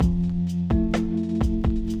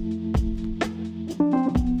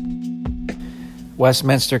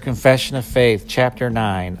Westminster Confession of Faith, Chapter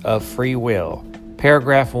 9, of Free Will.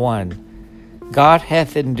 Paragraph 1. God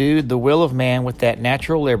hath endued the will of man with that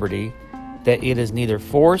natural liberty, that it is neither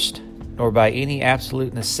forced, nor by any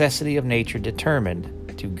absolute necessity of nature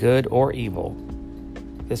determined to good or evil.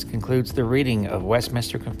 This concludes the reading of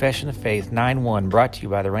Westminster Confession of Faith 9.1, brought to you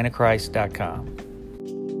by thereignofchrist.com.